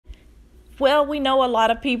Well, we know a lot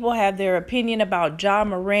of people have their opinion about Ja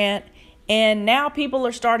Morant, and now people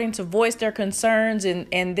are starting to voice their concerns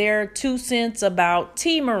and their 2 cents about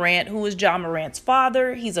T. Morant, who is Ja Morant's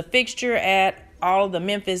father. He's a fixture at all the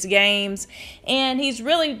Memphis games, and he's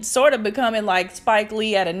really sort of becoming like Spike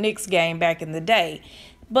Lee at a Knicks game back in the day.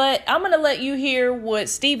 But I'm going to let you hear what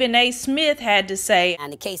Stephen A. Smith had to say. In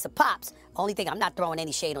the case of Pops, only thing, I'm not throwing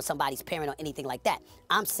any shade on somebody's parent or anything like that.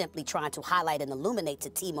 I'm simply trying to highlight and illuminate to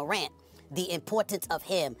T. Morant the importance of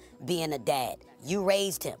him being a dad. You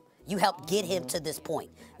raised him. You helped get him to this point.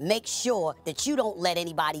 Make sure that you don't let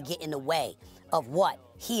anybody get in the way of what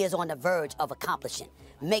he is on the verge of accomplishing.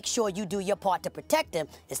 Make sure you do your part to protect him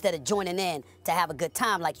instead of joining in to have a good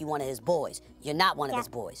time like you one of his boys. You're not one of his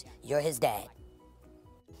boys. You're his dad.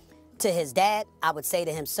 To his dad, I would say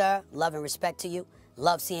to him, sir, love and respect to you.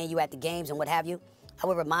 Love seeing you at the games and what have you. I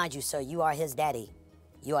would remind you, sir, you are his daddy.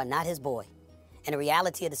 You are not his boy. And the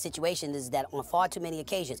reality of the situation is that on far too many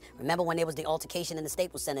occasions, remember when there was the altercation in the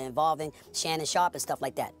Staples Center involving Shannon Sharpe and stuff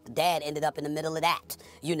like that? The dad ended up in the middle of that.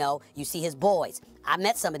 You know, you see his boys. I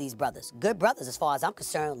met some of these brothers. Good brothers as far as I'm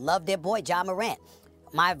concerned. Love their boy, Ja Morant.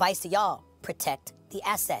 My advice to y'all, protect the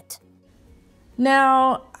asset.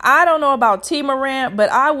 Now, I don't know about T. Morant, but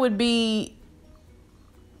I would be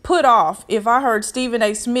put off if I heard Stephen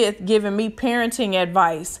A. Smith giving me parenting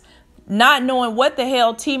advice, not knowing what the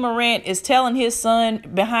hell T. Morant is telling his son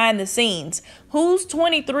behind the scenes. Whose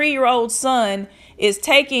 23-year-old son is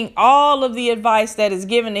taking all of the advice that is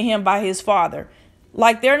given to him by his father?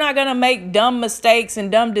 Like, they're not going to make dumb mistakes and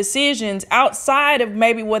dumb decisions outside of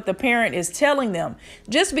maybe what the parent is telling them.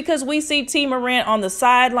 Just because we see T. Morant on the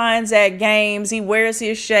sidelines at games, he wears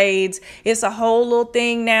his shades. It's a whole little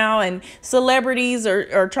thing now, and celebrities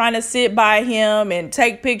are trying to sit by him and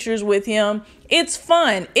take pictures with him. It's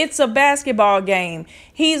fun. It's a basketball game.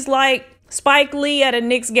 He's like Spike Lee at a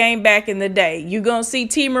Knicks game back in the day. You're going to see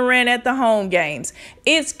T. Morant at the home games.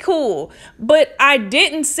 It's cool. But I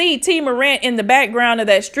didn't see T. Morant in the background of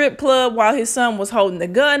that strip club while his son was holding the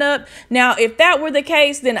gun up. Now, if that were the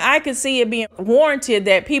case, then I could see it being warranted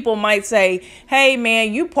that people might say, hey,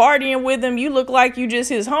 man, you partying with him. You look like you just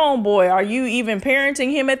his homeboy. Are you even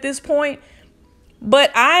parenting him at this point?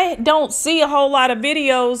 But I don't see a whole lot of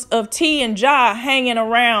videos of T and Ja hanging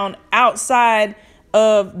around outside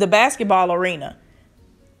of the basketball arena.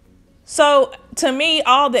 So to me,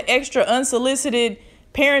 all the extra unsolicited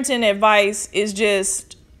parenting advice is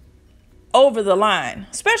just over the line,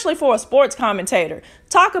 especially for a sports commentator.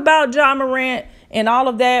 Talk about Ja Morant and all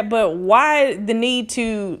of that, but why the need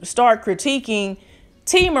to start critiquing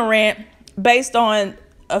T. Morant based on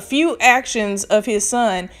a few actions of his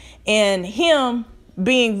son and him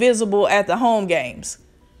being visible at the home games?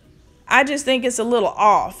 I just think it's a little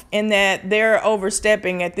off in that they're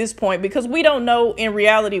overstepping at this point, because we don't know in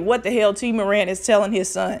reality what the hell T. Morant is telling his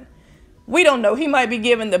son. We don't know. He might be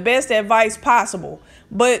giving the best advice possible,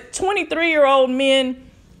 but 23-year-old men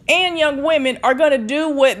and young women are going to do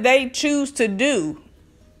what they choose to do.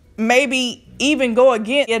 Maybe even go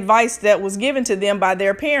against advice that was given to them by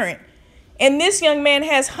their parent. And this young man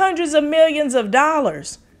has hundreds of millions of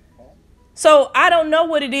dollars. So I don't know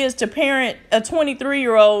what it is to parent a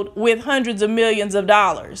 23-year-old with hundreds of millions of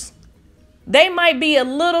dollars. They might be a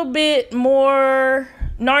little bit more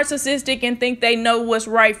narcissistic and think they know what's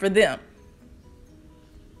right for them.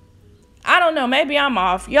 I don't know. Maybe I'm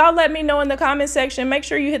off. Y'all let me know in the comment section. Make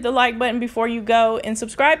sure you hit the like button before you go and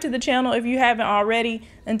subscribe to the channel if you haven't already.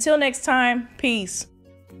 Until next time, peace.